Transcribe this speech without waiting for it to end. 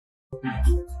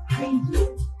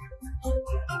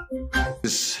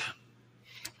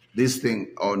This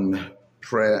thing on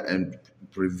prayer and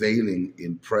prevailing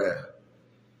in prayer,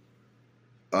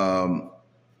 it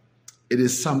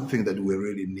is something that we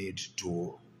really need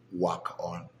to work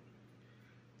on.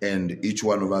 And each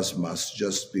one of us must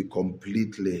just be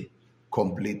completely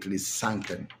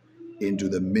sunken into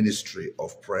the ministry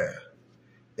of prayer.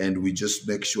 And we just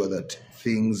make sure that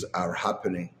things are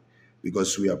happening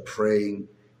because we are praying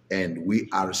and we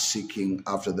are seeking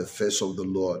after the face of the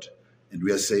Lord. And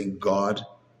we are saying, God,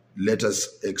 let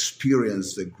us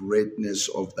experience the greatness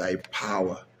of thy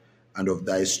power and of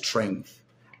thy strength.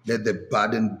 Let the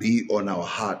burden be on our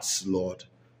hearts, Lord.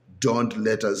 Don't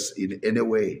let us in any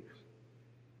way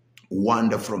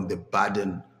wander from the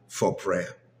burden for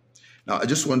prayer. Now, I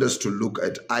just want us to look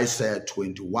at Isaiah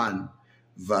 21,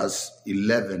 verse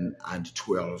 11 and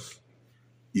 12.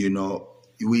 You know,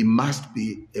 we must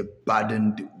be a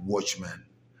burdened watchman.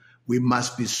 We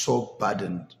must be so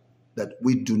burdened that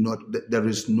there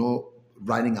is no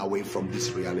running away from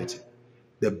this reality.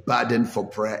 The burden for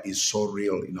prayer is so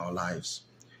real in our lives.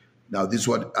 Now, this is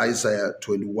what Isaiah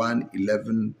 21,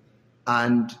 11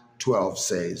 and 12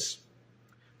 says.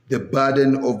 The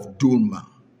burden of Duma,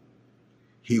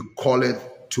 he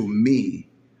calleth to me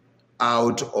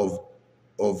out of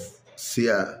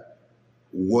Seir,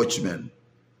 watchman,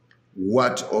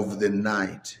 what of the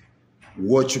night?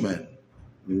 Watchman,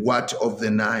 what of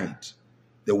the night?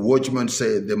 The watchman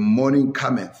said, the morning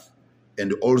cometh,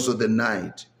 and also the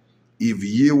night. If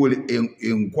ye will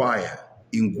inquire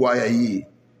ye,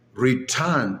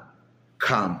 return,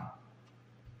 come.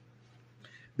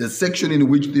 The section in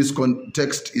which this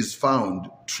context is found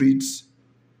treats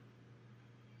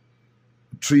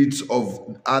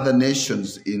of other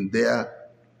nations in their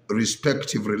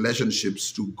respective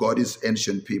relationships to God's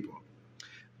ancient people.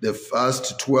 The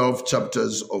first 12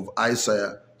 chapters of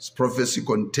Isaiah's prophecy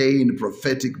contain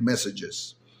prophetic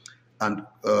messages and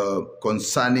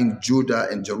concerning Judah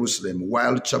and Jerusalem,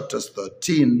 while chapters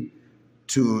 13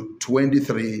 to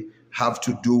 23 have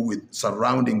to do with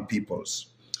surrounding peoples,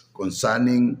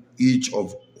 concerning each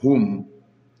of whom,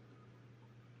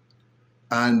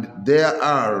 and there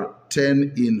are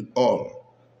 10 in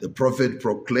all. The prophet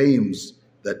proclaims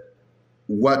that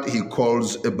what he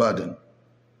calls a burden.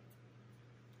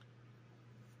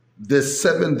 The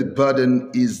seventh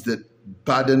burden is the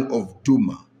burden of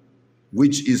Duma,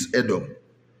 which is Edom,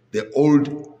 the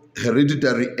old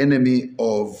hereditary enemy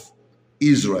of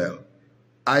Israel.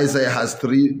 Isaiah has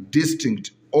 3 distinct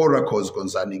oracles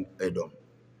concerning Edom.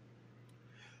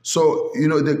 So,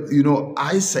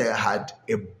 Isaiah had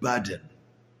a burden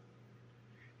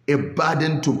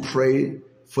to pray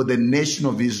for the nation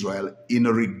of Israel in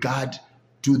regard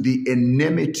to the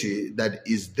enmity that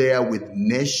is there with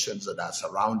nations that are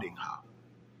surrounding her.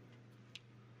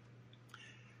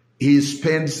 He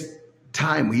spends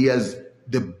time, he has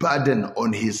the burden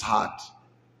on his heart.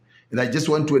 And I just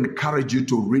want to encourage you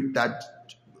to read that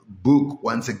book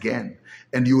once again,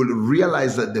 and you will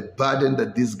realize that the burden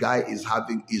that this guy is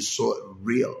having is so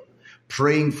real.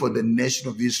 Praying for the nation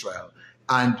of Israel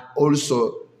and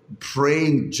also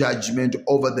praying judgment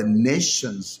over the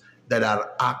nations that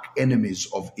are arch enemies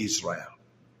of Israel.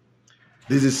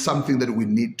 This is something that we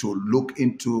need to look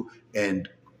into and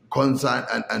concern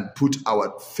and put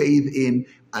our faith in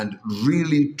and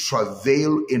really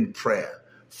travail in prayer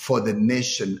for the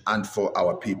nation and for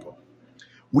our people.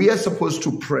 We are supposed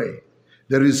to pray.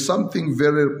 There is something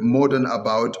very modern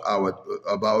about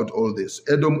all this.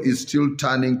 Edom is still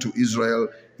turning to Israel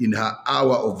in her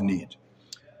hour of need.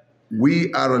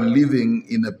 We are living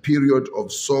in a period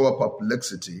of sore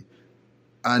perplexity,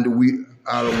 and we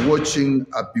are watching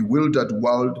a bewildered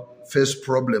world face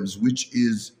problems which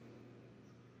it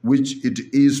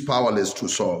is powerless to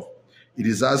solve. It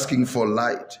is asking for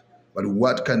light, but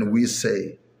what can we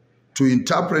say? To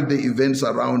interpret the events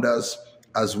around us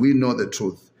as we know the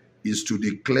truth is to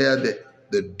declare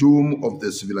the doom of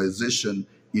the civilization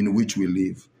in which we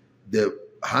live. The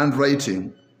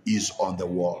handwriting is on the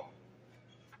wall.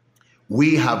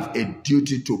 We have a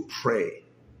duty to pray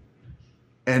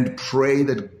and pray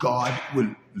that God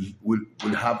will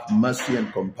have mercy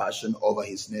and compassion over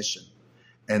his nation,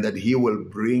 and that he will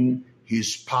bring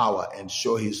his power and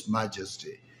show his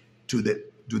majesty to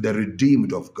the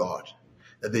redeemed of God.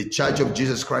 That the church of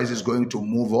Jesus Christ is going to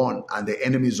move on, and the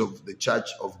enemies of the church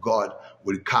of God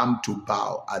will come to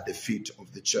bow at the feet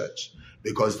of the church,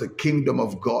 because the kingdom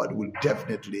of God will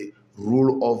definitely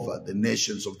rule over the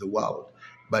nations of the world.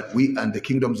 But we and the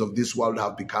kingdoms of this world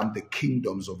have become the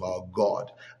kingdoms of our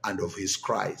God and of his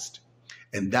Christ.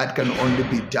 And that can only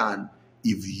be done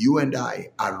if you and I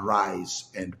arise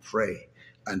and pray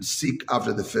and seek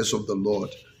after the face of the Lord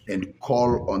and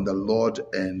call on the Lord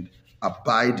and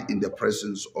abide in the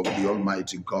presence of the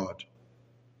Almighty God.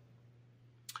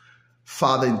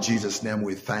 Father, in Jesus' name,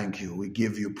 we thank you. We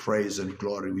give you praise and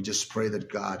glory. We just pray that,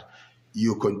 God,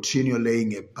 you continue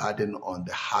laying a burden on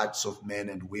the hearts of men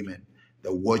and women,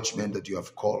 the watchmen that you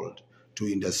have called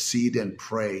to intercede and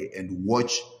pray and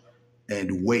watch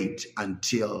and wait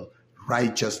until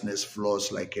righteousness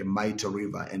flows like a mighty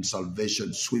river and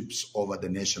salvation sweeps over the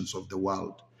nations of the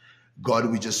world.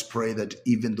 God, we just pray that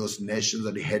even those nations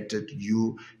that hated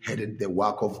you, hated the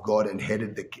work of God, and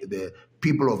hated the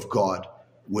people of God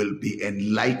will be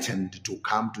enlightened to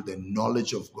come to the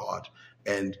knowledge of God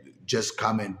and just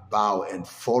come and bow and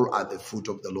fall at the foot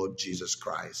of the Lord Jesus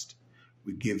Christ.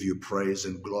 We give you praise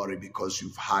and glory because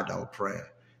you've heard our prayer.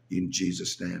 In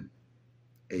Jesus' name,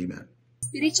 amen.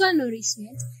 Spiritual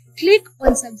nourishment, click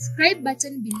on subscribe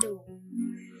button below.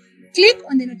 Click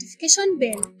on the notification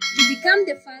bell to become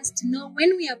the first to know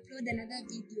when we upload another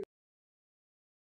video.